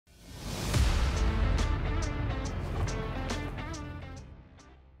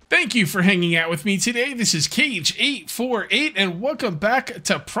Thank you for hanging out with me today. This is Cage848, and welcome back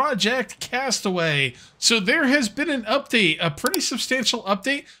to Project Castaway. So there has been an update, a pretty substantial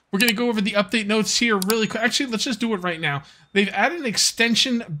update. We're going to go over the update notes here really quick. Actually, let's just do it right now. They've added an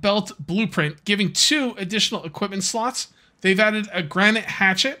extension belt blueprint, giving 2 additional equipment slots. They've added a granite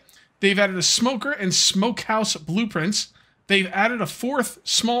hatchet. They've added a smoker and smokehouse blueprints. They've added a 4th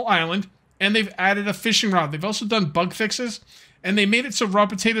small island, and they've added a fishing rod. They've also done bug fixes. And they made it so raw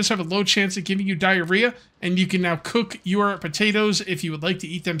potatoes have a low chance of giving you diarrhea, and you can now cook your potatoes if you would like to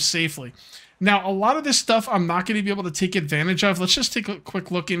eat them safely. Now, a lot of this stuff I'm not going to be able to take advantage of. Let's just take a quick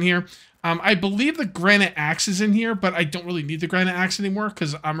look in here. I believe the granite axe is in here, but I don't really need the granite axe anymore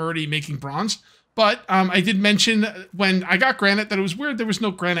because I'm already making bronze. But I did mention when I got granite that it was weird there was no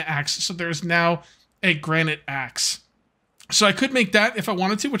granite axe, so there's now a granite axe. So I could make that if I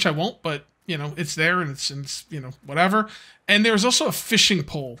wanted to, which I won't, but you know, it's there and it's you know, whatever. And there's also a fishing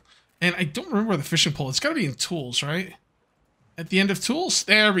pole. And I don't remember where the fishing pole is. It's got to be in tools, right? At the end of tools?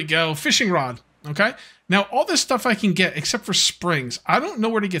 There we go. Fishing rod. Okay. Now, all this stuff I can get except for springs. I don't know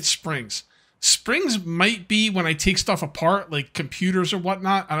where to get springs. Springs might be when I take stuff apart, like computers or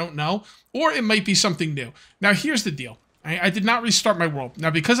whatnot. I don't know. Or it might be something new. Now, here's the deal. I did not restart my world.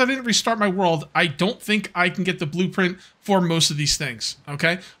 Now, because I didn't restart my world, I don't think I can get the blueprint for most of these things,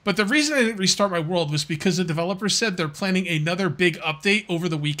 okay? But the reason I didn't restart my world was because the developers said they're planning another big update over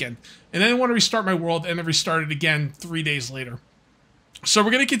the weekend. And I didn't want to restart my world and then restart it again 3 days later. So we're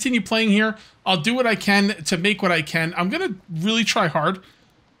going to continue playing here. I'll do what I can to make what I can. I'm going to really try hard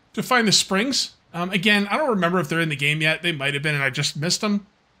to find the springs. Again, I don't remember if they're in the game yet. They might have been and I just missed them.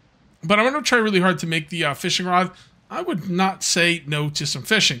 But I'm going to try really hard to make the fishing rod. I would not say no to some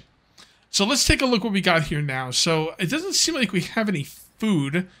fishing. So let's take a look what we got here now. So it doesn't seem like we have any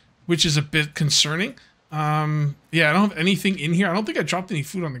food, which is a bit concerning. Yeah, I don't have anything in here. I don't think I dropped any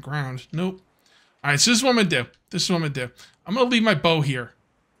food on the ground. Nope. All right, so this is what I'm going to do. This is what I'm going to do. I'm going to leave my bow here,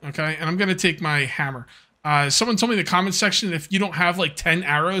 okay? And I'm going to take my hammer. Someone told me in the comment section, if you don't have like 10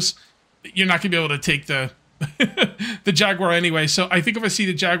 arrows, you're not going to be able to take the, the jaguar anyway. So I think if I see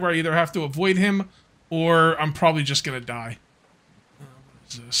the jaguar, I either have to avoid him or I'm probably just going to die.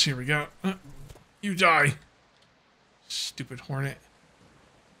 What is this? Here we go. You die. Stupid hornet.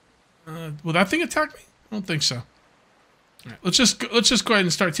 Will that thing attack me? I don't think so. All right, let's just go ahead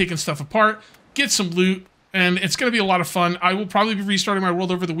and start taking stuff apart, get some loot, and it's going to be a lot of fun. I will probably be restarting my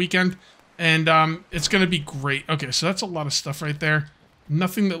world over the weekend, and it's going to be great. Okay, so that's a lot of stuff right there.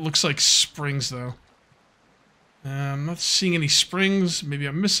 Nothing that looks like springs, though. I'm not seeing any springs. Maybe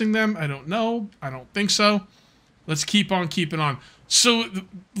I'm missing them. I don't know. I don't think so. Let's keep on keeping on. So,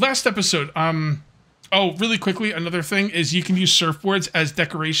 last episode, oh, really quickly, another thing is you can use surfboards as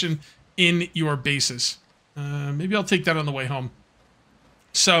decoration in your bases. Maybe I'll take that on the way home.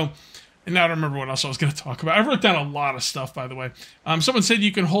 So, and now I don't remember what else I was going to talk about. I wrote down a lot of stuff, by the way. Someone said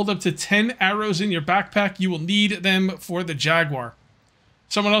you can hold up to 10 arrows in your backpack. You will need them for the jaguar.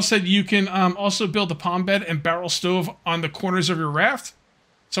 Someone else said you can also build a palm bed and barrel stove on the corners of your raft.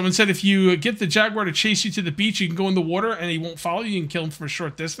 Someone said if you get the jaguar to chase you to the beach, you can go in the water and he won't follow you. You can kill him from a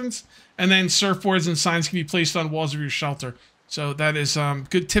short distance. And then surfboards and signs can be placed on walls of your shelter. So that is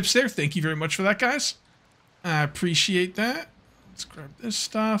good tips there. Thank you very much for that, guys. I appreciate that. Let's grab this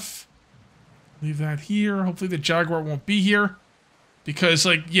stuff. Leave that here. Hopefully the jaguar won't be here. Because,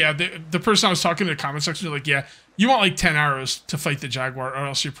 like, yeah, the person I was talking to in the comment section, they're like, yeah, you want, like, 10 arrows to fight the jaguar, or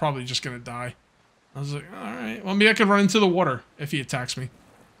else you're probably just going to die. I was like, all right, well, maybe I could run into the water if he attacks me.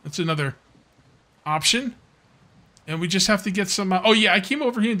 That's another option. And we just have to get some... oh, yeah, I came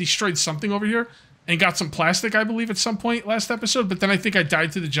over here and destroyed something over here and got some plastic, I believe, at some point last episode, but then I think I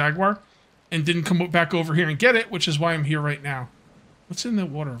died to the jaguar and didn't come back over here and get it, which is why I'm here right now. What's in the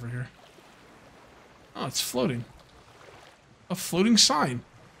water over here? Oh, it's floating. A floating sign.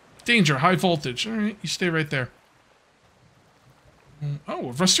 Danger, high voltage. All right, you stay right there. Oh,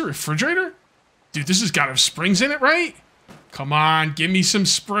 a rusty refrigerator? Dude, this has got to have springs in it, right? Come on, give me some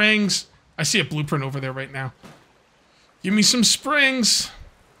springs. I see a blueprint over there right now. Give me some springs.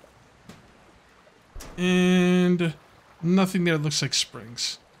 And nothing there looks like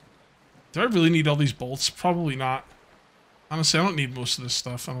springs. Do I really need all these bolts? Probably not. Honestly, I don't need most of this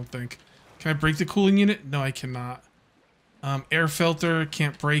stuff, I don't think. Can I break the cooling unit? No, I cannot. Air filter,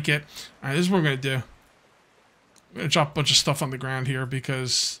 can't break it. Alright, this is what we're going to do. I'm going to drop a bunch of stuff on the ground here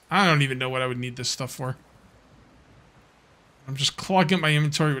because I don't even know what I would need this stuff for. I'm just clogging up my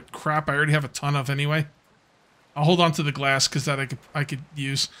inventory with crap I already have a ton of anyway. I'll hold on to the glass because that I could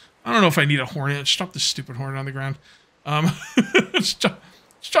use. I don't know if I need a hornet. Just drop this stupid hornet on the ground. Just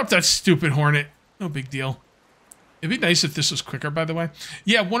drop that stupid hornet. No big deal. It'd be nice if this was quicker, by the way.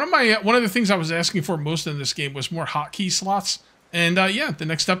 Yeah, one of the things I was asking for most in this game was more hotkey slots. And yeah, the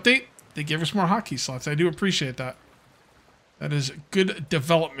next update, they gave us more hotkey slots. I do appreciate that. That is good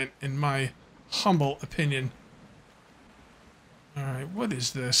development in my humble opinion. All right, what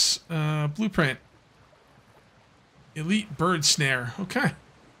is this? Blueprint. Elite bird snare. Okay.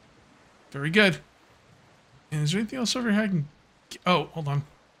 Very good. And is there anything else over here I can... Oh, hold on.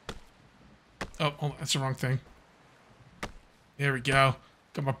 Oh, hold on. That's the wrong thing. There we go.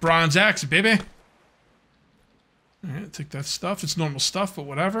 Got my bronze axe, baby. All right, take that stuff. It's normal stuff, but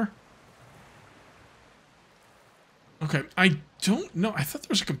whatever. Okay, I don't know. I thought there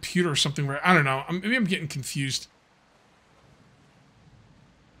was a computer or something where... I don't know. Maybe I'm getting confused.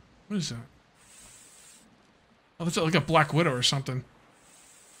 What is that? Oh, that's like a Black Widow or something.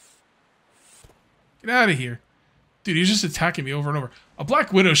 Get out of here. Dude, he's just attacking me over and over. A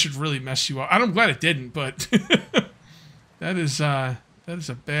Black Widow should really mess you up. I'm glad it didn't, but... that is a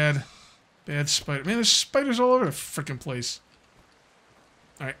bad spider. Man, there's spiders all over the freaking place.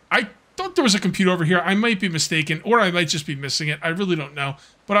 Alright, I thought there was a computer over here. I might be mistaken, or I might just be missing it. I really don't know.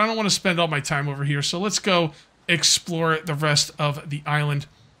 But I don't want to spend all my time over here, so let's go explore the rest of the island.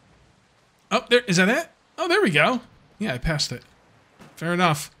 Oh, there, is that it? Oh, there we go. Yeah, I passed it. Fair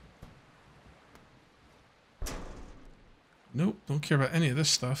enough. Nope, don't care about any of this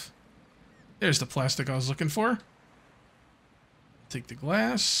stuff. There's the plastic I was looking for. Take the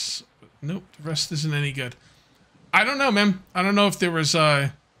glass. Nope, the rest isn't any good. I don't know, man. I don't know if there was,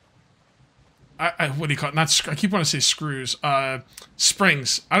 what do you call it? Not, I keep wanting to say screws.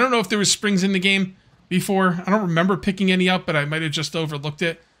 Springs. I don't know if there was springs in the game before. I don't remember picking any up, but I might have just overlooked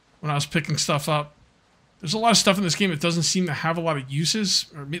it when I was picking stuff up. There's a lot of stuff in this game that doesn't seem to have a lot of uses,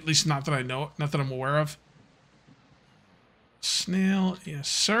 or at least not that I know, not that I'm aware of. Snail, yes,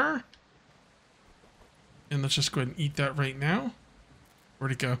 sir. And let's just go ahead and eat that right now.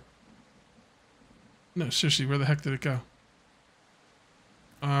 Where'd it go? No, seriously, where the heck did it go?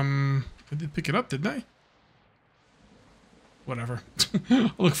 I did pick it up, didn't I? Whatever.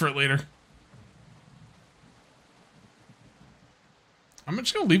 I'll look for it later. I'm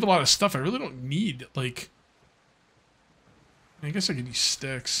just gonna leave a lot of stuff I really don't need, like... I guess I could use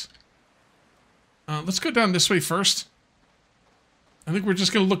sticks. Let's go down this way first. I think we're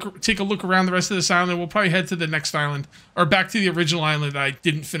just gonna take a look around the rest of this island. We'll probably head to the next island, or back to the original island that I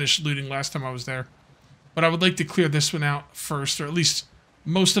didn't finish looting last time I was there. But I would like to clear this one out first, or at least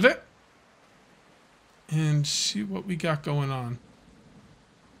most of it, and see what we got going on.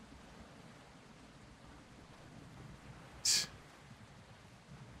 Does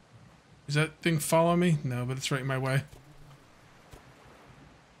that thing follow me? No, but it's right in my way.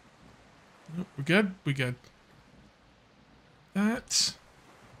 Nope, we're good? We good. That.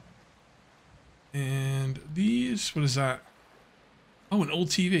 And these, what is that? Oh, an old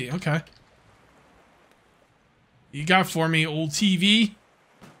TV, okay. You got for me, old TV?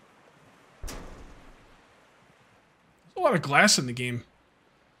 There's a lot of glass in the game.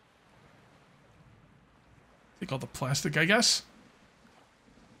 Take all the plastic, I guess.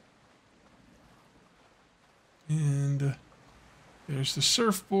 And there's the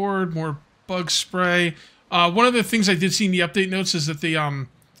surfboard, more bug spray. One of the things I did see in the update notes is that they, I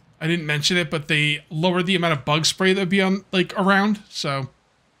didn't mention it, but they lowered the amount of bug spray that would be on, like, around, so.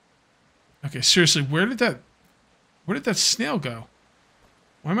 Okay, seriously, where did that snail go?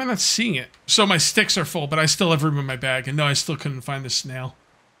 Why am I not seeing it? So my sticks are full, but I still have room in my bag, and no, I still couldn't find the snail.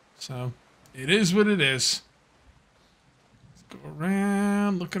 So, it is what it is. Let's go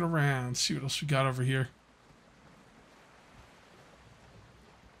around, looking around, see what else we got over here.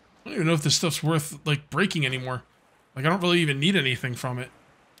 I don't even know if this stuff's worth, like, breaking anymore. Like, I don't really even need anything from it.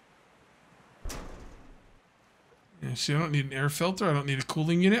 Yeah, see, I don't need an air filter. I don't need a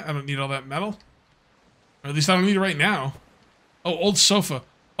cooling unit. I don't need all that metal. Or at least I don't need it right now. Oh, old sofa.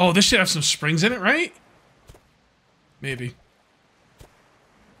 Oh, this should have some springs in it, right? Maybe.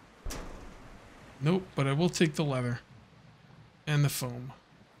 Nope, but I will take the leather. And the foam.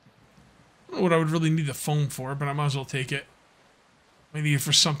 I don't know what I would really need the foam for, but I might as well take it. Might need it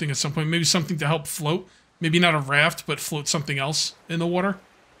for something at some point. Maybe something to help float. Maybe not a raft, but float something else in the water.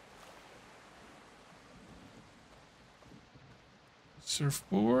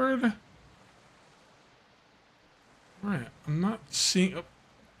 Surfboard. Alright, I'm not seeing... Oh,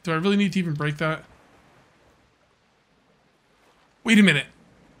 do I really need to even break that? Wait a minute.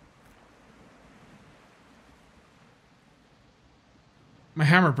 My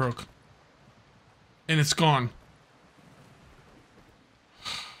hammer broke. And it's gone.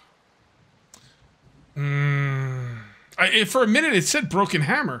 For a minute it said broken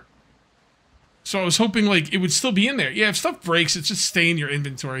hammer. So I was hoping, like, it would still be in there. Yeah, if stuff breaks, it's just stay in your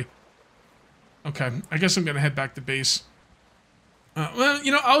inventory. Okay, I guess I'm gonna head back to base. Well,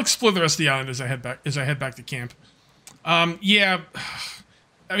 you know, I'll explore the rest of the island as I head back to camp. Yeah,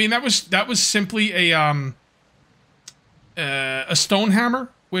 I mean, that was simply a stone hammer,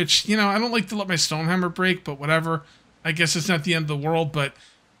 which, you know, I don't like to let my stone hammer break, but whatever. I guess it's not the end of the world, but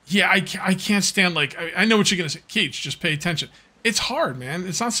yeah, I can't stand, like, I know what you're gonna say, Cage, just pay attention. It's hard, man.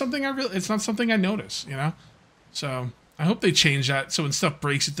 It's not something it's not something I notice, you know? So I hope they change that so when stuff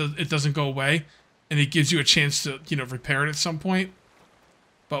breaks, it doesn't go away, and it gives you a chance to, you know, repair it at some point.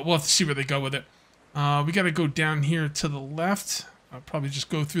 But we'll have to see where they go with it. We got to go down here to the left. I'll probably just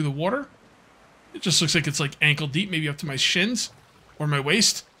go through the water. It just looks like it's like ankle deep, maybe up to my shins, or my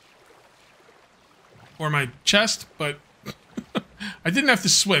waist, or my chest, but I didn't have to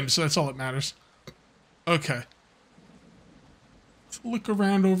swim, so that's all that matters. Okay. Let's look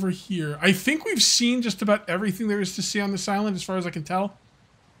around over here. I think we've seen just about everything there is to see on this island, as far as I can tell.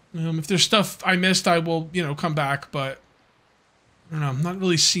 If there's stuff I missed, I will, you know, come back, but I don't know. I'm not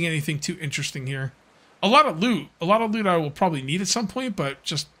really seeing anything too interesting here. A lot of loot. A lot of loot I will probably need at some point, but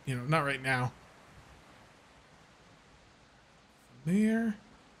just, you know, not right now. There.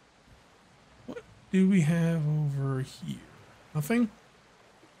 What do we have over here? Nothing?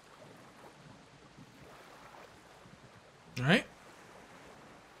 All right.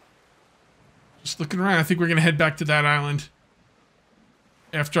 Just looking around. I think we're going to head back to that island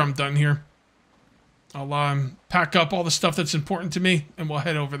after I'm done here. I'll pack up all the stuff that's important to me, and we'll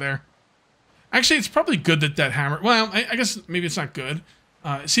head over there. Actually, it's probably good that that hammer... Well, I guess maybe it's not good.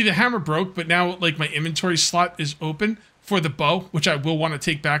 See, the hammer broke, but now, like, my inventory slot is open for the bow, which I will want to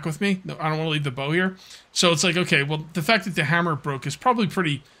take back with me. No, I don't want to leave the bow here. So it's like, okay, well, the fact that the hammer broke is probably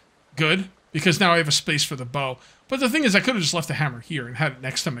pretty good, because now I have a space for the bow. But the thing is, I could have just left the hammer here and had it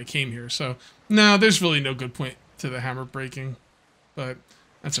next time I came here. So, no, there's really no good point to the hammer breaking. But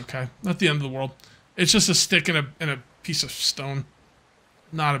that's okay. Not the end of the world. It's just a stick and a piece of stone.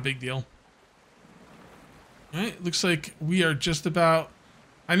 Not a big deal. Alright, looks like we are just about...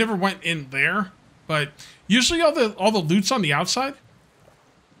 I never went in there, but usually all the loot's on the outside.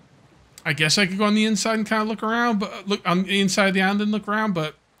 I guess I could go on the inside and kind of look around, but look on the inside of the island and look around,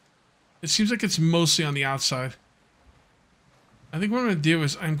 but it seems like it's mostly on the outside. I think what I'm going to do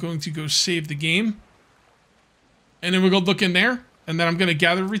is I'm going to go save the game, and then we'll go look in there, and then I'm going to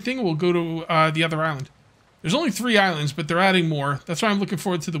gather everything, and we'll go to the other island. There's only 3 islands, but they're adding more. That's why I'm looking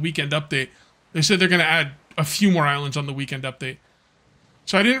forward to the weekend update. They said they're going to add a few more islands on the weekend update.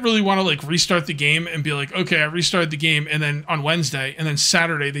 So I didn't really want to, like, restart the game and be like, okay, I restarted the game, and then on Wednesday, and then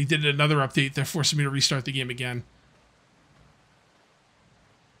Saturday they did another update that forced me to restart the game again.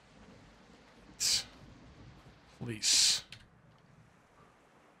 Police.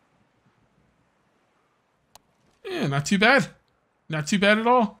 Yeah, not too bad. Not too bad at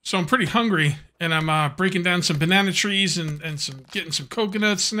all. So I'm pretty hungry, and I'm breaking down some banana trees and getting some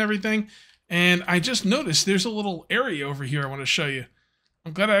coconuts and everything. And I just noticed there's a little area over here I want to show you.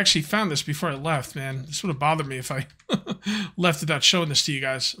 I'm glad I actually found this before I left, man. This would have bothered me if I left without showing this to you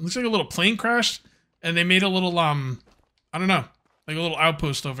guys. It looks like a little plane crashed, and they made a little, I don't know, like a little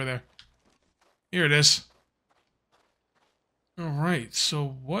outpost over there. Here it is. All right,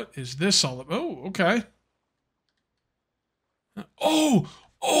 so what is this all about? Oh, okay. Oh,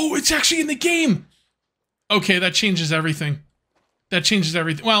 it's actually in the game. Okay, that changes everything. That changes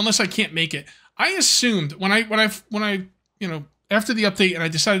everything. Well, unless I can't make it. I assumed when I you know, after the update and I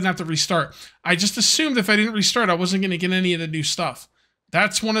decided not to restart, I just assumed if I didn't restart, I wasn't going to get any of the new stuff.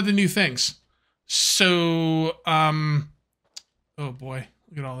 That's one of the new things. So, oh boy,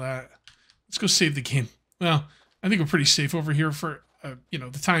 look at all that. Let's go save the game. Well, I think we're pretty safe over here for, you know,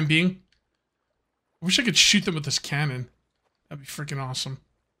 the time being. I wish I could shoot them with this cannon. That'd be freaking awesome.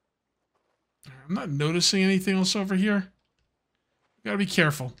 I'm not noticing anything else over here. You gotta be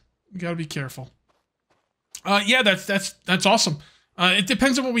careful. You gotta be careful. Yeah, that's awesome. It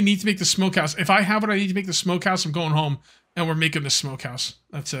depends on what we need to make the smokehouse. If I have what I need to make the smokehouse, I'm going home and we're making the smokehouse.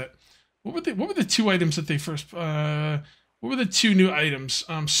 That's it. What were the 2 items that they first? What were the 2 new items?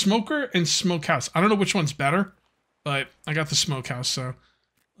 Smoker and smokehouse. I don't know which one's better, but I got the smokehouse. So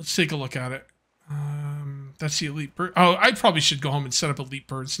let's take a look at it. That's the elite bird. Oh, I probably should go home and set up elite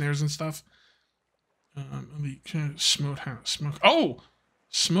bird snares and stuff. Elite smokehouse. Oh,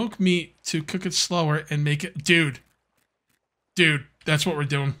 smoke meat to cook it slower and make it. Dude, that's what we're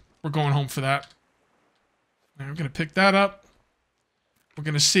doing. We're going home for that. Now we're gonna pick that up. We're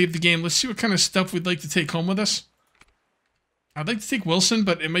gonna save the game. Let's see what kind of stuff we'd like to take home with us. I'd like to take Wilson,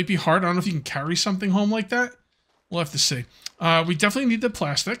 but it might be hard. I don't know if you can carry something home like that. We'll have to see. We definitely need the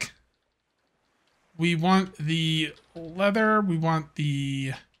plastic. we want the leather. We want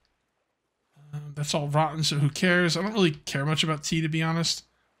the... that's all rotten, so who cares? I don't really care much about tea, to be honest.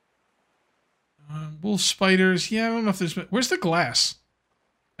 Wolf spiders. Yeah, I don't know if there's... Where's the glass?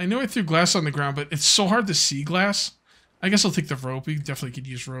 I know I threw glass on the ground, but it's so hard to see glass. I guess I'll take the rope. We definitely could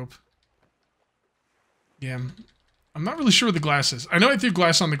use rope. Yeah. I'm not really sure where the glass is. I know I threw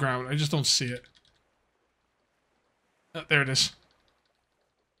glass on the ground. I just don't see it. Oh, there it is.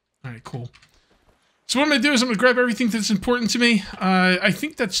 Alright, cool. So what I'm going to do is I'm going to grab everything that's important to me. I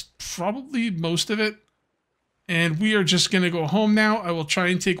think that's probably most of it. And we are just going to go home now. I will try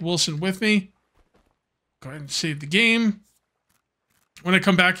and take Wilson with me. Go ahead and save the game. When I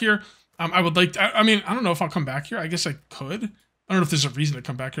come back here, I would like to, I mean, I don't know if I'll come back here. I guess I could. I don't know if there's a reason to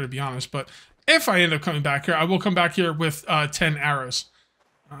come back here, to be honest. But if I end up coming back here, I will come back here with 10 arrows.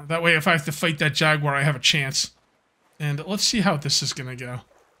 That way, if I have to fight that jaguar, I have a chance. And let's see how this is going to go.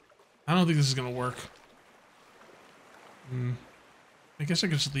 I don't think this is going to work. I guess I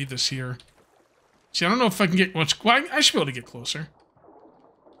could just leave this here. See, I don't know if I can get much... Well, I should be able to get closer.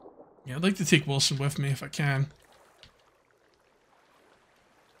 Yeah, I'd like to take Wilson with me if I can.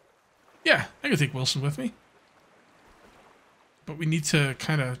 Yeah, I can take Wilson with me. But we need to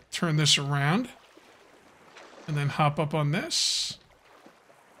kind of turn this around. And then hop up on this.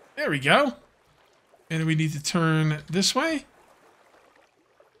 There we go. And we need to turn this way.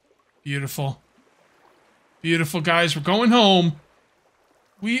 Beautiful. Beautiful, guys. We're going home.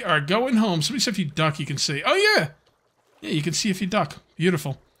 We are going home. Somebody said if you duck, you can see. Oh, yeah. Yeah, you can see if you duck.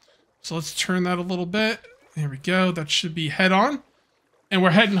 Beautiful. So let's turn that a little bit. There we go. That should be head on. And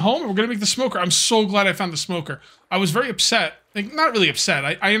we're heading home, and we're going to make the smoker. I'm so glad I found the smoker. I was very upset. Like, not really upset.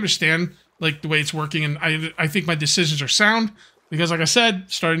 I understand, like, the way it's working, and I think my decisions are sound. Because, like I said,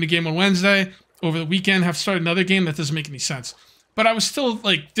 starting the game on Wednesday, over the weekend, have started another game. That doesn't make any sense. But I was still,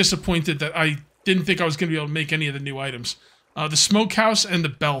 like, disappointed that I didn't think I was going to be able to make any of the new items. The smokehouse and the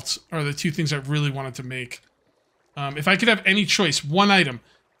belt are the two things I really wanted to make. If I could have any choice, one item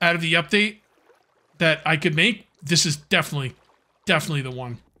out of the update that I could make, this is definitely the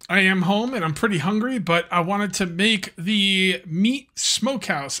one. I am home and I'm pretty hungry, but I wanted to make the meat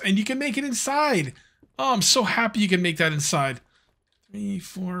smokehouse, and you can make it inside. Oh, I'm so happy you can make that inside. 3,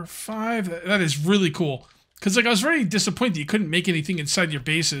 4, 5. That is really cool. Because, like, I was very disappointed you couldn't make anything inside your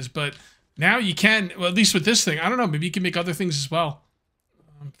bases, but now you can, well, at least with this thing. I don't know, maybe you can make other things as well.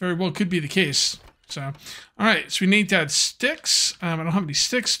 Very well could be the case. So, alright, so we need to add sticks. I don't have any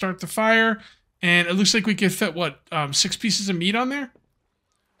sticks. Start the fire. And it looks like we could fit, what, 6 pieces of meat on there?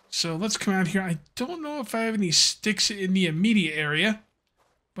 So let's come out here. I don't know if I have any sticks in the immediate area.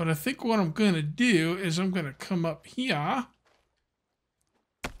 But I think what I'm going to do is I'm going to come up here.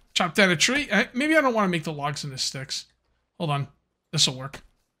 Chop down a tree. Maybe I don't want to make the logs into sticks. Hold on. This will work.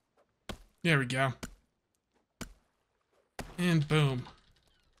 There we go. And boom.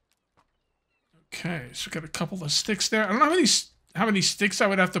 Okay, so we got a couple of sticks there. I don't know how many sticks I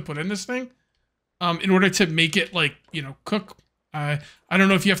would have to put in this thing. In order to make it, like, you know, cook. I don't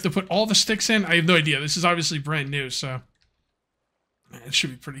know if you have to put all the sticks in. I have no idea. This is obviously brand new, so it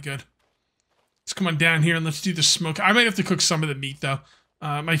should be pretty good. Let's come on down here and let's do the smoke. I might have to cook some of the meat, though.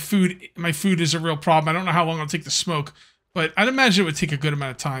 My food is a real problem. I don't know how long it'll take to smoke, but I'd imagine it would take a good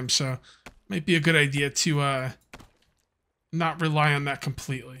amount of time, so it might be a good idea to not rely on that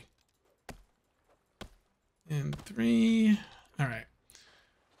completely. And 3. All right.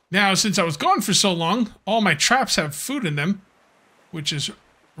 Now, since I was gone for so long, all my traps have food in them, which is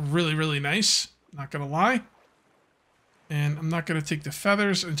really, really nice. Not gonna lie. And I'm not gonna take the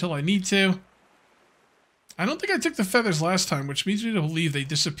feathers until I need to. I don't think I took the feathers last time, which means me to believe they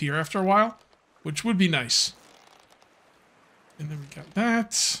disappear after a while, which would be nice. And then we got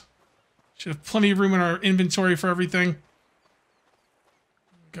that. Should have plenty of room in our inventory for everything.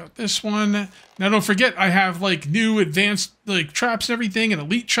 Got this one. Now don't forget, I have like new advanced like traps and everything, and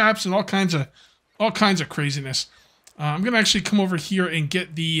elite traps and all kinds of craziness. I'm gonna actually come over here and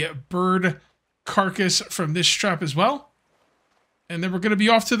get the bird carcass from this trap as well. And then we're gonna be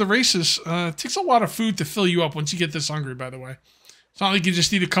off to the races. It takes a lot of food to fill you up once you get this hungry, by the way. It's not like you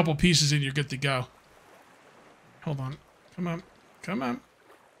just eat a couple pieces and you're good to go. Hold on. Come on. Come on.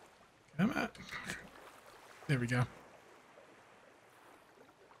 Come on. There we go.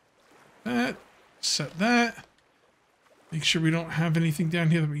 That. Set that. Make sure we don't have anything down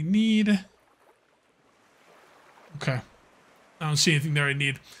here that we need. Okay. I don't see anything there I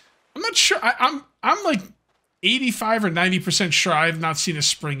need. I'm not sure. I'm like 85 or 90% sure I have not seen a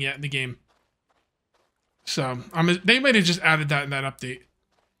spring yet in the game. So, they might have just added that in that update.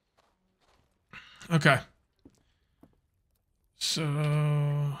 Okay. So,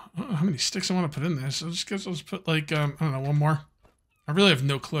 how many sticks I want to put in there, so just guess I'll just put like, I don't know, one more. I really have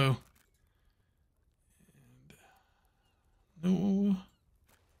no clue. No.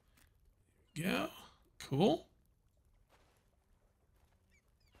 Yeah, cool.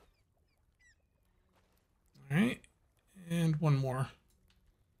 All right, and one more.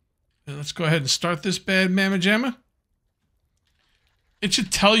 And let's go ahead and start this bad mamma jamma. It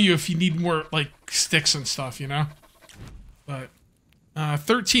should tell you if you need more, like, sticks and stuff, you know? But,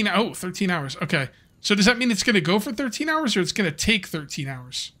 13 hours. Okay. So does that mean it's going to go for 13 hours or it's going to take 13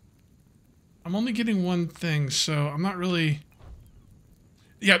 hours? I'm only getting one thing, so I'm not really...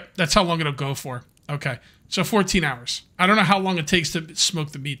 Yep, that's how long it'll go for. Okay. So 14 hours. I don't know how long it takes to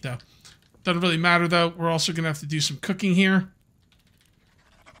smoke the meat, though. Doesn't really matter, though. We're also going to have to do some cooking here.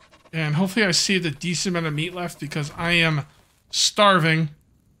 And hopefully I saved a decent amount of meat left because I am starving.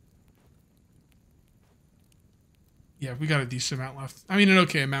 Yeah, we got a decent amount left. I mean, an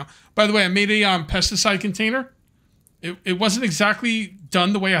okay amount. By the way, I made a pesticide container. It wasn't exactly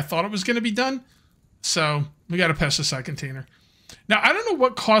done the way I thought it was going to be done. So we got a pesticide container. Now, I don't know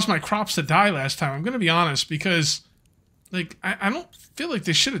what caused my crops to die last time. I'm going to be honest because, like, I don't feel like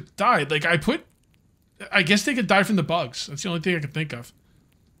they should have died. Like, I guess they could die from the bugs. That's the only thing I could think of.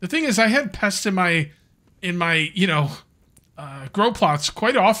 The thing is, I had pests in my you know, grow plots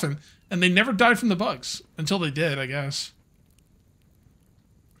quite often, and they never died from the bugs until they did, I guess.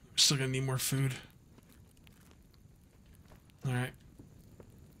 We're still gonna need more food. All right.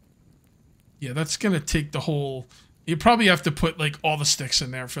 Yeah, that's gonna take the whole. You probably have to put like all the sticks in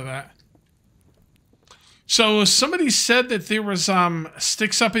there for that. So somebody said that there was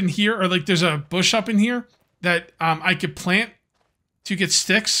sticks up in here, or like there's a bush up in here that I could plant to get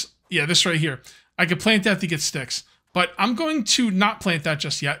sticks. Yeah, this right here. I could plant that to get sticks. But I'm going to not plant that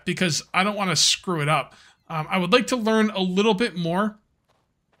just yet because I don't want to screw it up. I would like to learn a little bit more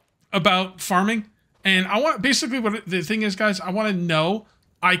about farming. And I want, basically what the thing is, guys, I want to know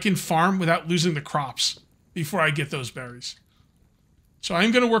I can farm without losing the crops before I get those berries. So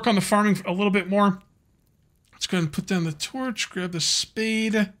I'm going to work on the farming a little bit more. Let's go ahead and put down the torch, grab the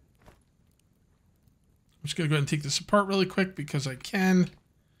spade. I'm just going to go ahead and take this apart really quick because I can.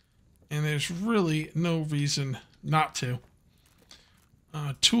 And there's really no reason not to.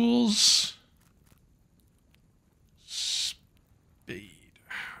 Tools. Spade.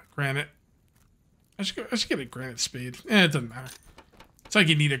 Granite. I should get a granite spade. It doesn't matter. It's like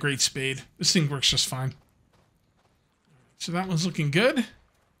you need a great spade. This thing works just fine. So that one's looking good.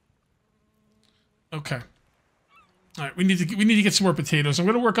 Okay. All right, we need to get some more potatoes. I'm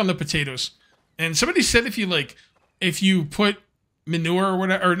going to work on the potatoes. And somebody said if you put manure or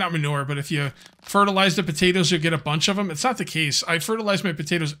whatever, or not manure, but if you fertilize the potatoes, you'll get a bunch of them. It's not the case. I fertilize my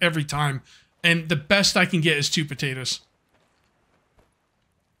potatoes every time, and the best I can get is 2 potatoes.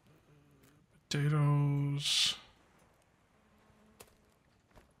 Potatoes.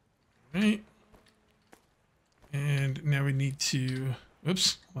 All right. And now we need to,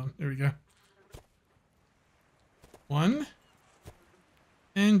 whoops, hold on, there we go. 1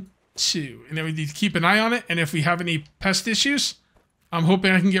 and 2. And then we need to keep an eye on it, and if we have any pest issues, I'm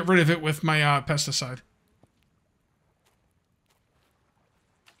hoping I can get rid of it with my pesticide.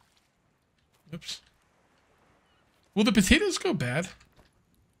 Oops. Will the potatoes go bad?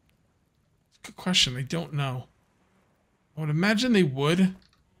 Good question. I don't know. I would imagine they would.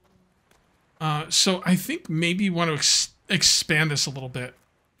 So I think maybe you want to expand this a little bit.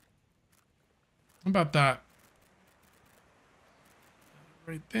 How about that?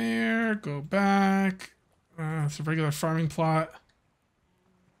 Right there. Go back. It's a regular farming plot.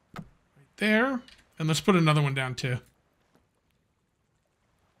 There, and let's put another one down too.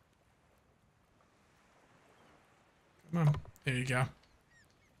 Come on, there you go.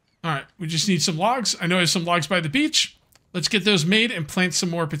 All right, we just need some logs. I know I have some logs by the beach. Let's get those made and plant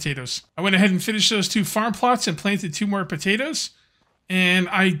some more potatoes. I went ahead and finished those 2 farm plots and planted 2 more potatoes. And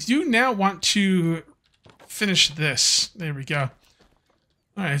I do now want to finish this. There we go.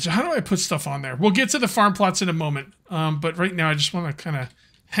 All right, so how do I put stuff on there? We'll get to the farm plots in a moment. But right now I just want to kind of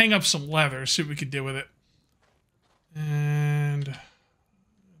hang up some leather, see what we can do with it. And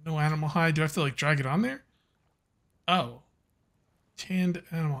no animal hide. Do I have to like drag it on there? Oh. Tanned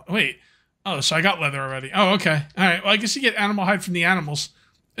animal. Wait. Oh, so I got leather already. Oh, okay. All right. Well, I guess you get animal hide from the animals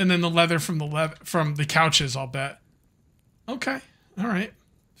and then the leather from the couches, I'll bet. Okay. All right.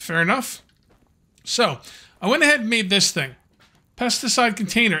 Fair enough. So, I went ahead and made this thing. Pesticide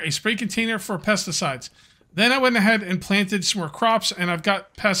container, a spray container for pesticides. Then I went ahead and planted some more crops, and I've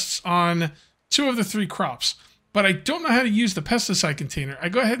got pests on 2 of the 3 crops. But I don't know how to use the pesticide container. I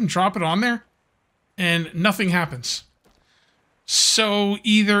go ahead and drop it on there, and nothing happens. So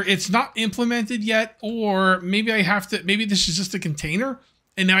either it's not implemented yet, or maybe maybe this is just a container,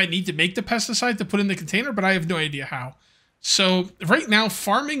 and now I need to make the pesticide to put in the container, but I have no idea how. So right now,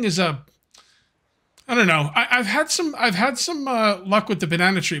 farming is I don't know. I've had some luck with the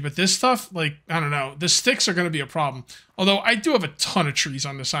banana tree, but this stuff, like, I don't know. The sticks are going to be a problem. Although I do have a ton of trees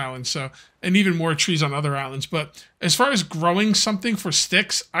on this island, and even more trees on other islands. But as far as growing something for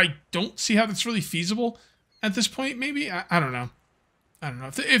sticks, I don't see how that's really feasible at this point. Maybe I don't know. I don't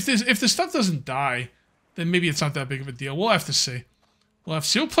know if the stuff doesn't die, then maybe it's not that big of a deal. We'll have to see. We'll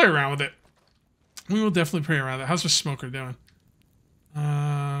play around with it. We will definitely play around with it. How's the smoker doing?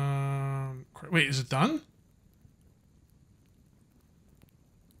 Wait, is it done?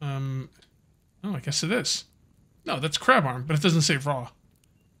 Oh, I guess it is. No, that's crab arm, but it doesn't say raw.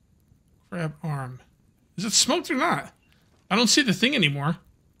 Crab arm. Is it smoked or not? I don't see the thing anymore.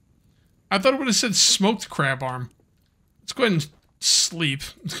 I thought it would have said smoked crab arm. Let's go ahead and sleep.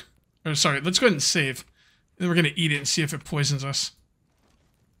 Or sorry, let's go ahead and save. And then we're going to eat it and see if it poisons us.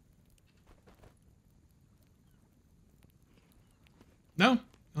 No,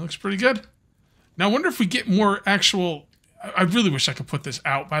 it looks pretty good. Now, I wonder if we get more actual... I really wish I could put this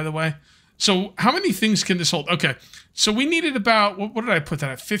out, by the way. So, how many things can this hold? Okay, so we needed about... What did I put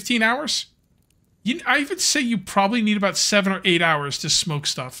that at? 15 hours? I would say you probably need about 7 or 8 hours to smoke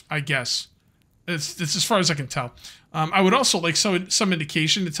stuff, I guess. That's as far as I can tell. I would also like some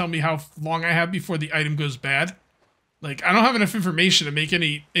indication to tell me how long I have before the item goes bad. Like, I don't have enough information to make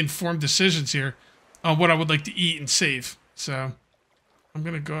any informed decisions here on what I would like to eat and save. So, I'm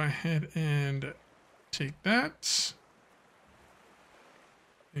going to go ahead and... take that.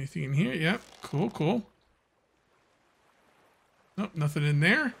 Anything in here? Yep. Cool, cool. Nope, nothing in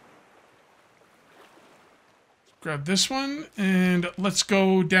there. Grab this one, and let's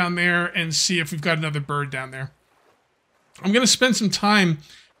go down there and see if we've got another bird down there. I'm going to spend some time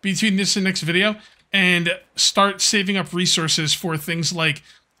between this and next video and start saving up resources for things like,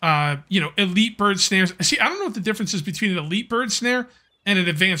 elite bird snares. See, I don't know what the difference is between an elite bird snare and an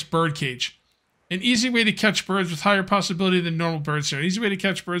advanced bird cage. An easy way to catch birds with higher possibility than normal bird snare. An easy way to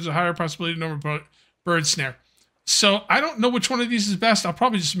catch birds with higher possibility than normal bird snare. So I don't know which one of these is best. I'll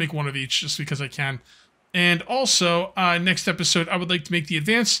probably just make one of each just because I can. And also, next episode, I would like to make the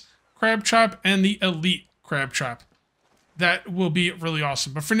advanced crab trap and the elite crab trap. That will be really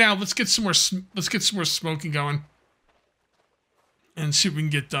awesome. But for now, let's get some more smoking going and see what we can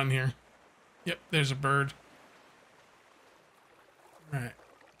get done here. Yep, there's a bird. All right,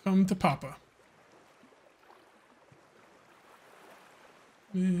 come to Papa.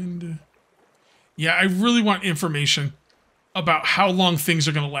 And yeah, I really want information about how long things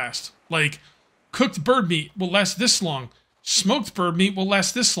are going to last. Like, cooked bird meat will last this long. Smoked bird meat will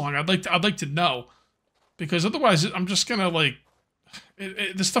last this long. I'd like to know, because otherwise I'm just gonna like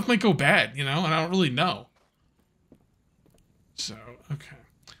this stuff might go bad, and I don't really know. So okay,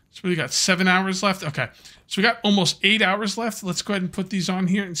 so we got 7 hours left. Okay, so we got almost 8 hours left. Let's go ahead and put these on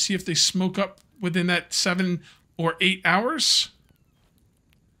here and see if they smoke up within that 7 or 8 hours.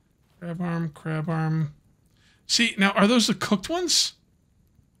 Crab arm. See, now, are those the cooked ones?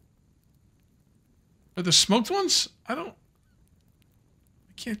 Are the smoked ones? I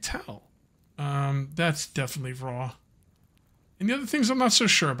can't tell. That's definitely raw. And the other things I'm not so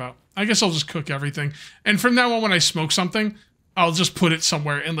sure about. I guess I'll just cook everything. And from now on, when I smoke something, I'll just put it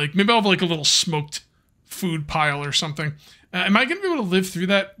somewhere. And like, maybe I'll have like a little smoked food pile or something. Am I going to be able to live through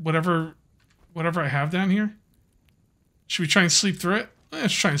that, whatever I have down here? Should we try and sleep through it?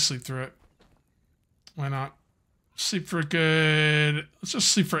 Let's try and sleep through it. Why not? Sleep for a good... Let's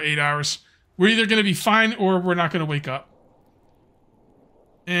just sleep for 8 hours. We're either going to be fine or we're not going to wake up.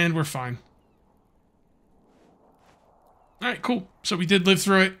 And we're fine. Alright, cool. So we did live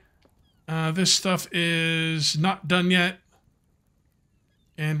through it. This stuff is not done yet.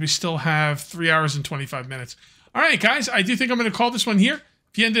 And we still have 3 hours and 25 minutes. Alright, guys. I do think I'm going to call this one here.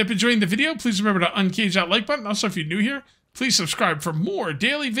 If you ended up enjoying the video, please remember to uncage that like button. Also, if you're new here, please subscribe for more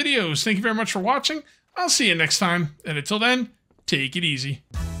daily videos. Thank you very much for watching. I'll see you next time. And until then, take it easy.